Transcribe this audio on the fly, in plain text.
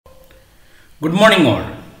Good morning all.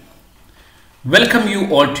 Welcome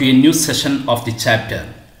you all to a new session of the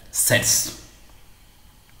chapter sets.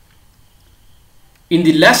 In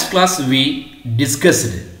the last class we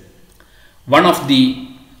discussed one of the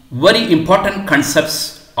very important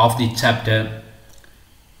concepts of the chapter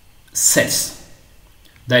sets,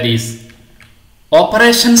 that is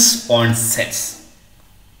operations on sets.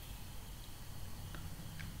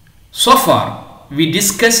 So far we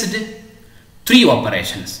discussed three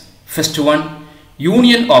operations. First one,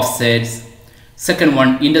 union of sets. Second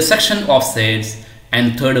one, intersection of sets.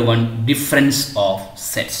 And third one, difference of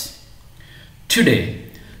sets. Today,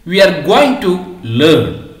 we are going to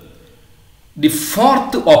learn the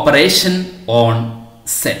fourth operation on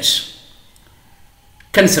sets.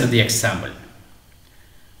 Consider the example.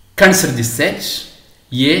 Consider the sets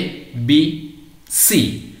A, B,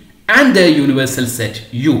 C and the universal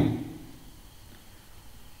set U.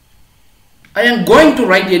 I am going to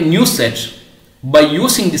write a new set by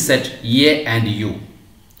using the set A and U.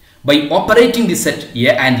 By operating the set A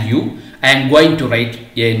and U, I am going to write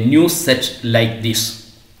a new set like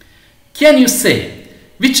this. Can you say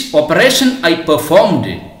which operation I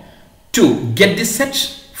performed to get this set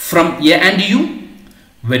from A and U?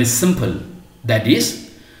 Very simple. That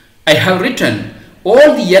is, I have written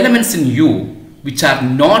all the elements in U which are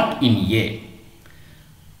not in A.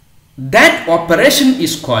 That operation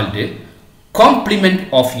is called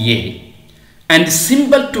complement of A, and the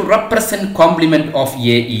symbol to represent complement of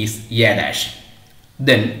A is A dash.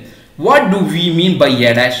 Then what do we mean by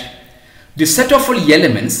A dash? The set of all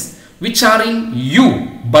elements which are in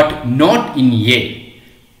U but not in A.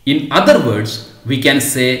 In other words, we can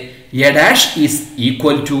say A dash is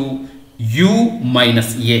equal to U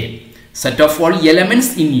minus A. Set of all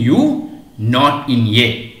elements in U not in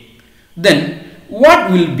A. Then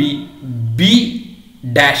what will be B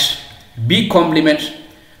dash? B complement.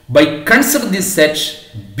 By consider this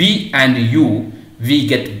set B and U, we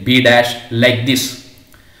get B dash like this.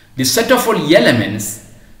 The set of all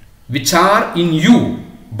elements which are in U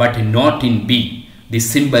but not in B, the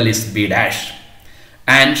symbol is B dash.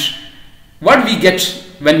 And what we get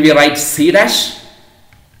when we write C dash?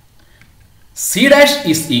 C dash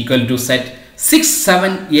is equal to set 6,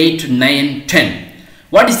 7, 8, 9, 10.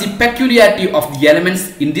 What is the peculiarity of the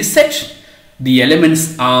elements in this set? The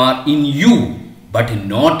elements are in U but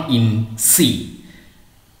not in C.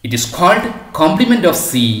 It is called complement of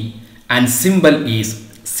C and symbol is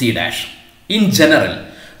C dash. In general,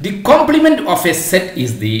 the complement of a set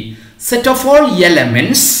is the set of all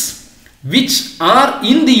elements which are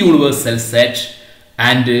in the universal set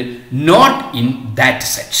and not in that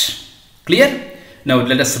set. Clear? Now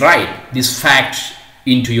let us write this fact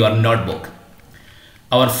into your notebook.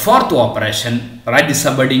 Our fourth operation, write the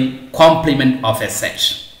subheading complement of a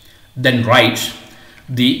set. Then write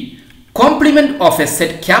the complement of a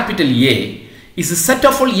set capital A is a set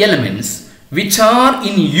of all elements which are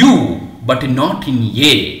in U but not in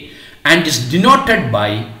A and is denoted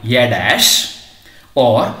by A dash,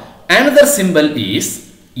 or another symbol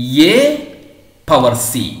is A power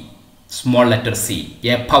C, small letter C,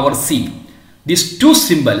 A power C. These two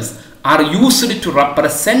symbols are used to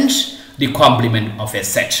represent the complement of a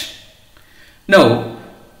set. Now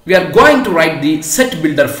we are going to write the set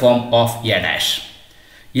builder form of A dash.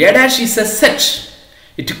 A dash is a set.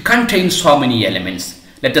 It contains how many elements?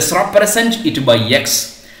 Let us represent it by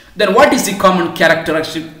X. Then what is the common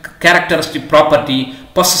characteristic property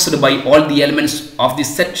possessed by all the elements of the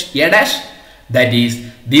set A dash? That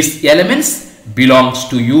is, these elements belongs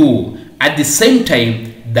to U. At the same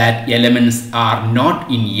time, that elements are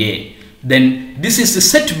not in A. Then this is the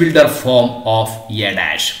set builder form of A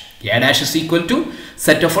dash. A dash is equal to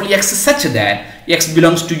set of all X such that X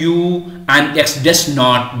belongs to U and X does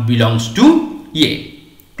not belongs to A.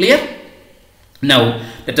 Clear? Now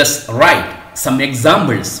let us write some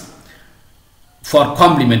examples for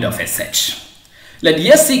complement of a set. Let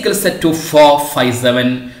S equal set to 4, 5,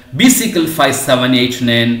 7, B is equal 5, 7, 8,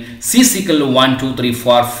 9, C is equal 1, 2, 3,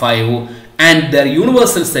 4, 5 and their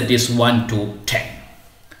universal set is 1, 2, 10.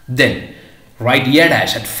 Then write A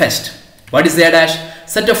dash at first. What is A dash?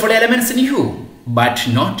 Set of all elements in U but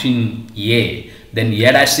not in A. Then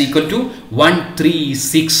A dash is equal to 1, 3,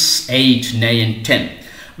 6, 8, 9, 10.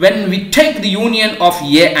 When we take the union of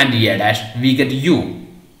A and A dash, we get U.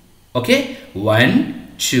 Okay?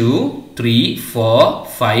 1, 2, 3, 4,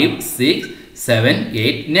 5, 6, 7,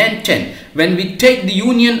 8, 9, 10. When we take the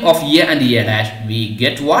union of A and A dash, we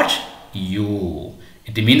get what? U.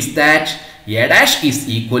 It means that A dash is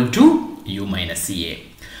equal to U minus A.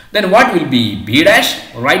 Then what will be B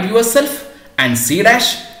dash? Write yourself. And C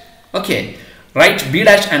dash. Okay, write B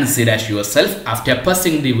dash and C dash yourself after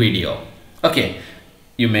pausing the video. Okay,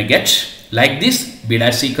 you may get like this: B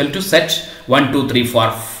dash equal to set 1 2 3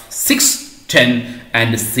 4 6 10,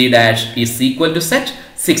 and C dash is equal to set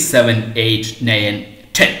 6 7 8 9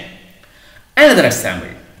 10. Another example.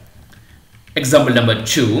 Example number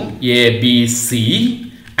 2, A, B,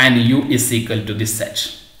 C and U is equal to this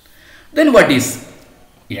set. Then what is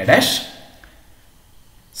A dash?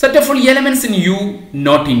 Set of all elements in U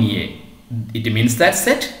not in A. It means that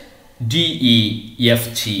set D, E,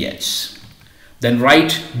 F, G, H. Then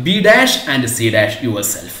write B dash and C dash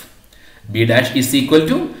yourself. B dash is equal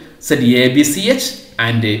to set A, B, C, H,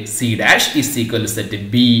 and C dash is equal to set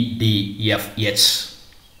B, D, F, H.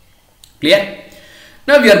 Clear?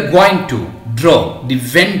 Now we are going to draw the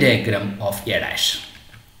Venn diagram of A dash.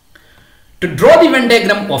 To draw the Venn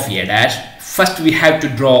diagram of A dash, first we have to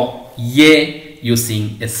draw A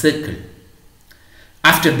using a circle.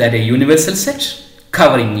 After that, a universal set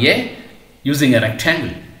covering A using a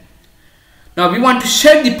rectangle. Now we want to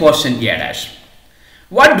shade the portion A dash.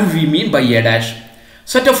 What do we mean by A dash?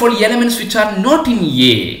 Set of all elements which are not in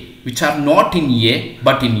A,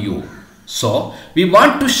 but in U. So we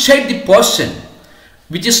want to shade the portion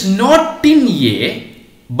which is not in A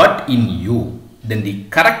but in U. Then the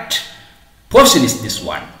correct portion is this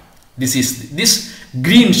one. This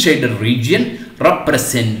green shaded region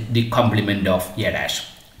represent the complement of A dash.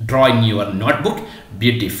 Draw in your notebook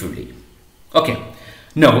beautifully. Okay,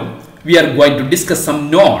 now we are going to discuss some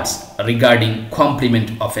notes regarding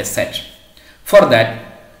complement of a set. For that,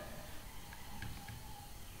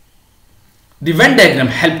 the Venn diagram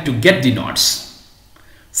help to get the notes.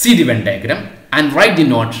 See the Venn diagram and write the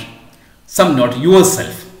note, some note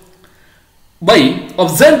yourself. By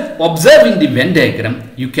observing the Venn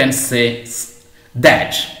diagram, you can say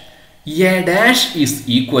that A dash is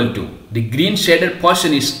equal to, the green shaded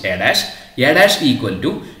portion is A dash equal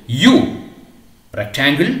to U,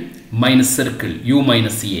 rectangle minus circle, U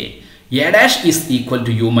minus A. A dash is equal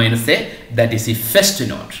to U minus A, that is the first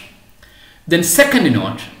note. Then second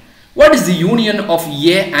note, what is the union of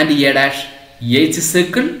A and A dash? A is a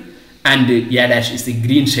circle and A dash is the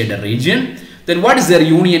green shaded region. Then what is their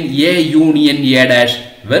union? A union A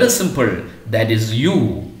dash? Very simple, that is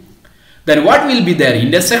U. Then what will be their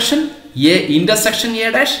intersection? A intersection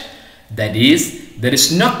A dash? That is, there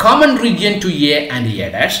is no common region to A and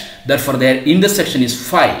A dash, therefore their intersection is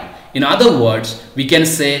phi. In other words, we can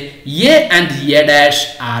say A and A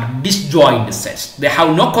dash are disjoint sets. They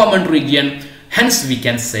have no common region, hence we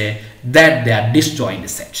can say that they are disjoint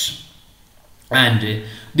sets. And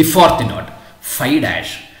the fourth note, phi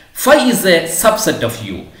dash. Phi is a subset of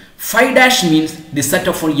U. Phi dash means the set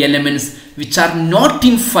of all elements which are not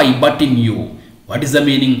in phi but in U. What is the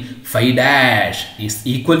meaning? Phi dash is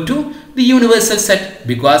equal to the universal set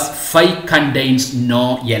because phi contains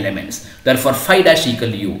no elements. Therefore, phi dash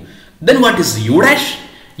equal to U. Then what is U dash?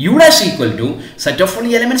 U dash equal to set of all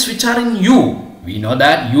elements which are in U. We know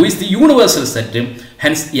that U is the universal set.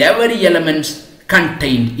 Hence, every element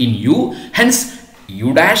contained in U. Hence,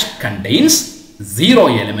 U dash contains 0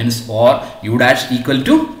 elements or U dash equal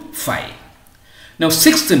to phi. Now,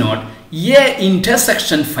 sixth note, A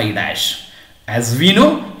intersection phi dash. As we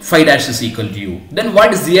know, phi dash is equal to U. Then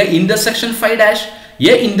what is A intersection phi dash?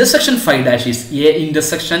 A intersection phi dash is A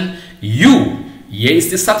intersection U. A is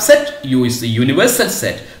the subset, U is the universal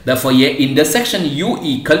set. Therefore, A intersection U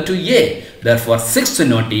equal to A. Therefore, sixth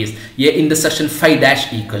note is A intersection phi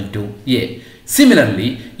dash equal to A.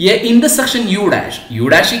 Similarly, A intersection U dash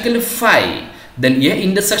equal to phi. Then A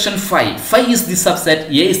intersection phi. Phi is the subset,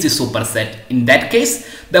 A is the superset. In that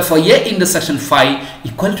case, therefore, A intersection phi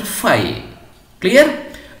equal to phi. Clear?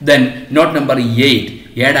 Then note number 8.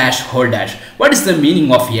 A dash whole dash. What is the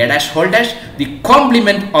meaning of A dash whole dash? The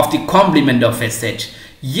complement of a set.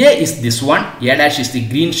 A is this one, A dash is the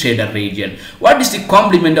green shaded region. What is the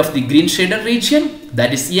complement of the green shaded region?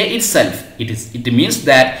 That is A itself. It means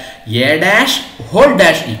that A dash whole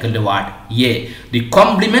dash equal to what? A. The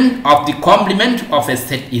complement of a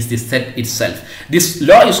set is the set itself. This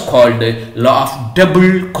law is called law of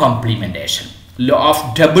double complementation. Law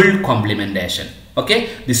of double complementation. Okay,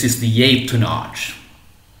 this is the 8th note.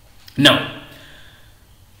 Now,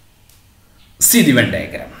 see the Venn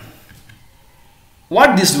diagram.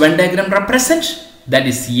 What this Venn diagram represents? That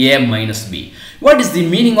is A minus B. What is the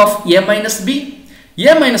meaning of A minus B?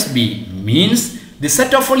 A minus B means the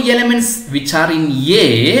set of all elements which are in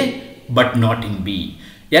A but not in B.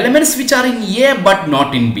 Elements which are in A but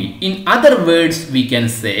not in B. In other words, we can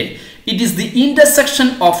say it is the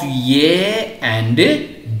intersection of A and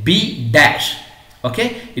B dash.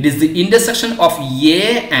 Okay, it is the intersection of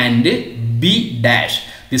A and B dash.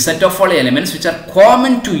 The set of all elements which are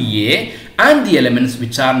common to A and the elements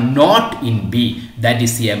which are not in B, that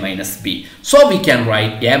is A minus B. So we can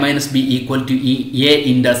write A minus B equal to A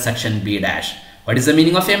intersection B dash. What is the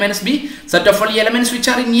meaning of A minus B? Set of all elements which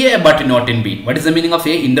are in A but not in B. What is the meaning of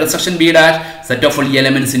A intersection B dash? Set of all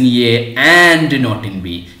elements in A and not in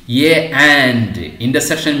B. A and,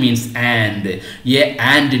 intersection means and, A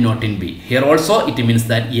and not in B. Here also it means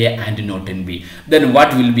that A and not in B. Then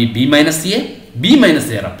what will be B minus A? B minus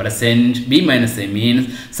A represent, B minus A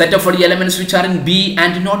means set of all the elements which are in B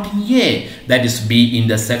and not in A, that is B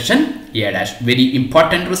intersection A dash. Very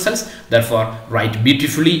important results, therefore write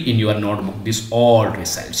beautifully in your notebook these all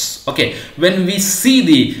results. Okay, when we see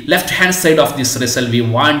the left hand side of this result, we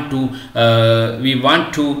want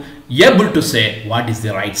to able to say what is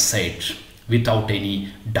the right side without any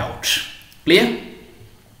doubt. Clear?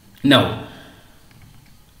 Now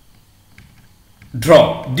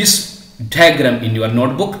draw this diagram in your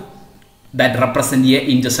notebook that represent A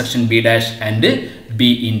intersection B dash and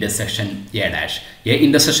B intersection A dash. A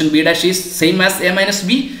intersection B dash is same as A minus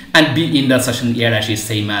B and B intersection A dash is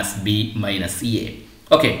same as B minus A.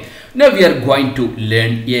 Okay, now we are going to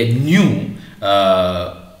learn a new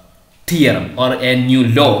theorem or a new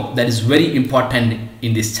law that is very important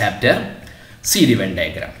in this chapter. See the Venn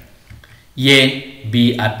diagram. A,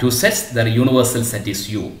 B are two sets, their universal set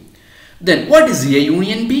is U. Then what is A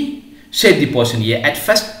union B? Shade the portion A at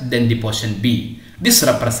first, then the portion B. This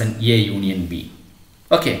represents A union B.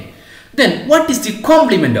 Okay. Then what is the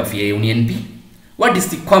complement of A union B? What is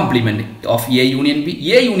the complement of A union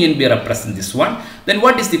B? A union B represents this one. Then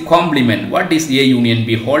what is the complement? What is A union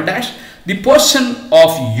B whole dash? The portion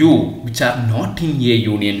of U which are not in A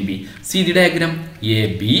union B. See the diagram.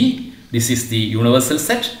 A, B. This is the universal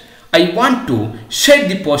set. I want to shade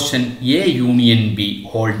the portion A union B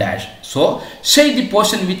whole dash. So shade the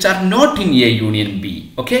portion which are not in A union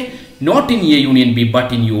B. Okay, not in A union B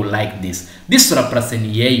but in U, like this. This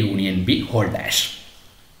represents A union B whole dash.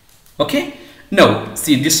 Okay, now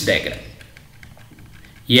see this diagram.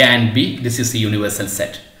 A and B, this is the universal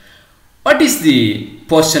set. What is the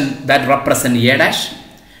portion that represents A dash?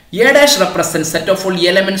 A dash represents set of all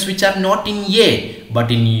elements which are not in A but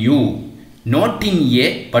in U. Not in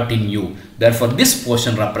A but in U. Therefore this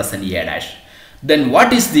portion represents A dash. Then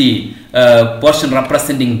what is the portion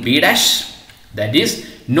representing B dash? That is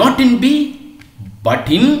not in B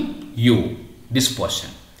but in U. This portion.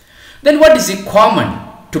 Then what is the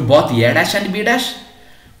common to both A dash and B dash?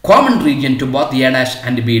 Common region to both A dash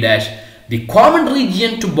and B dash. The common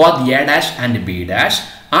region to both A dash and B dash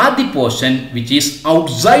are the portion which is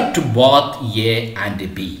outside to both A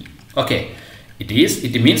and B. Okay,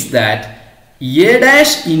 it means that A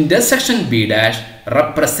dash intersection B dash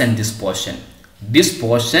represent this portion. This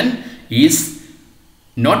portion is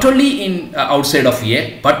not only in outside of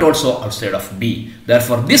A but also outside of B.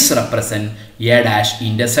 Therefore this represent A dash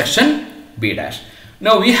intersection B dash.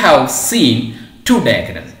 Now we have seen two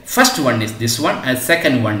diagrams. First one is this one and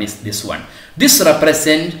second one is this one. This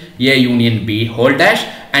represent A union B whole dash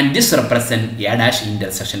and this represent A dash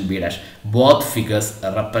intersection B dash. Both figures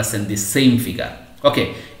represent the same figure.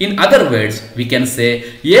 Okay, in other words we can say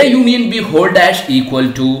A union B whole dash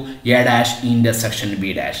equal to A dash intersection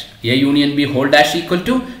B dash. A union B whole dash equal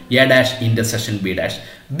to A dash intersection B dash.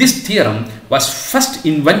 This theorem was first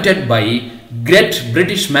invented by great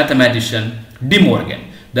British mathematician De Morgan.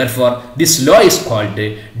 Therefore this law is called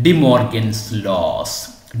De Morgan's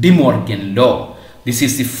laws. De Morgan law. This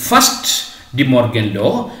is the first De Morgan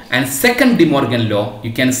law, and second De Morgan law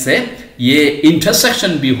you can say A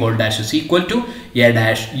intersection B whole dash is equal to A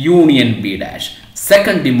dash union B dash.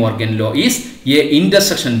 Second De Morgan law is A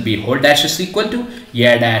intersection B whole dash is equal to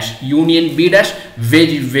A dash union B dash.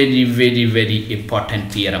 Very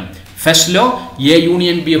important theorem. First law, A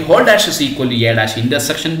union B whole dash is equal to A dash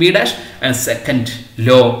intersection B dash, and second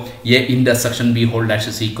law, A intersection B whole dash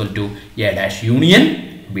is equal to A dash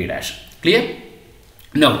union B dash. Clear?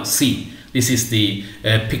 Now see, this is the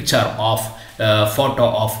picture of photo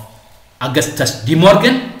of Augustus De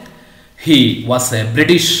Morgan. He was a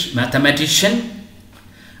British mathematician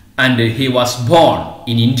and he was born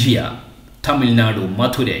in India, Tamil Nadu,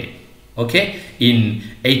 Mathura, okay, in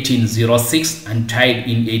 1806 and died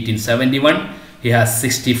in 1871. He has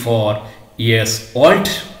 64 years old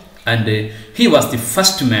and he was the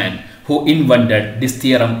first man who invented this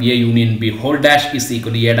theorem A union B whole dash is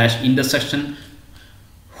equal to A dash intersection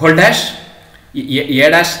whole dash, A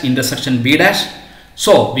dash intersection B dash.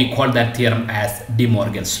 So we call that theorem as De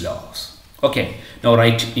Morgan's laws. Okay, now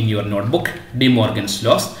write in your notebook De Morgan's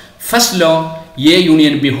laws. First law, A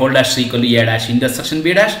union B whole dash is equal to A dash intersection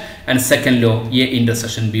B dash, and second law, A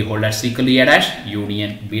intersection B whole dash is equal to A dash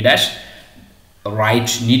union B dash.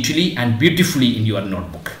 write neatly and beautifully in your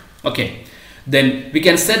notebook. Okay, then we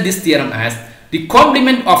can set this theorem as the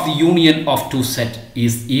complement of the union of two sets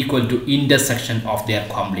is equal to intersection of their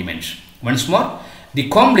complements. Once more, the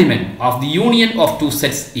complement of the union of two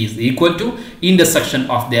sets is equal to intersection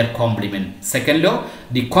of their complement. Second law,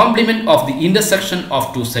 the complement of the intersection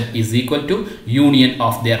of two sets is equal to union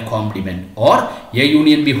of their complement, or A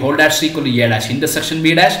union B whole dash is equal to A dash intersection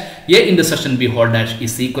B dash, A intersection B whole dash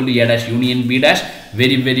is equal to A dash union B dash.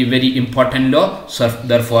 Very important law, so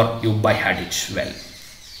therefore you by heart it well.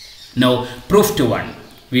 Now proof to one.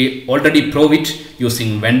 We already prove it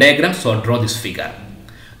using Venn diagram, so draw this figure.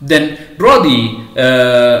 Then draw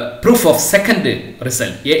the proof of second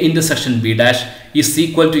result. A intersection B dash is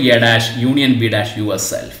equal to A dash union B dash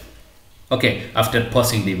yourself. Okay, after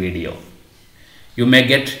pausing the video, you may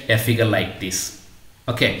get a figure like this.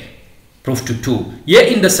 Okay, proof to 2.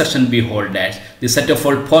 A intersection B whole dash, the set of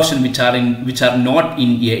all portions which are not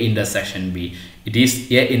in A intersection B. It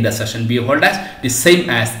is A intersection B whole dash, the same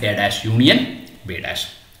as A dash union B dash.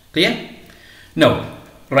 Clear? Now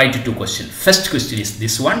write two questions. First question is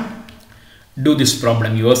this one. Do this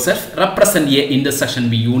problem yourself. Represent A intersection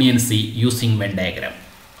B union C using Venn diagram.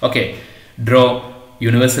 Okay, draw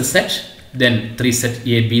universal set, then 3 set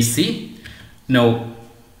A, B, C. Now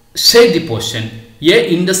shade the portion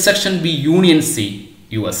A intersection B union C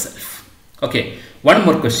yourself. Okay, one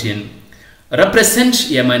more question.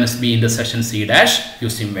 Represent A minus B intersection C dash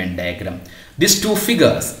using Venn diagram. These two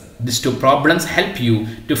figures, these two problems help you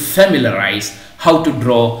to familiarize how to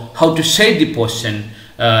draw, how to shade the portion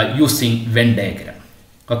using Venn diagram.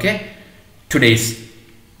 Okay, today's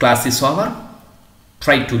class is over.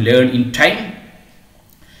 Try to learn in time.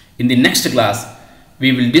 In the next class,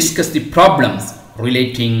 we will discuss the problems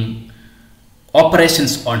relating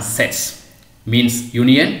operations on sets, means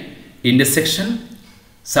union, intersection,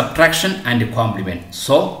 subtraction and complement.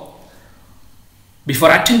 So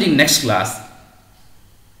before attending next class,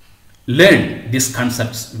 learn these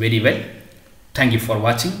concepts very well. Thank you for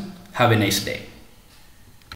watching. Have a nice day.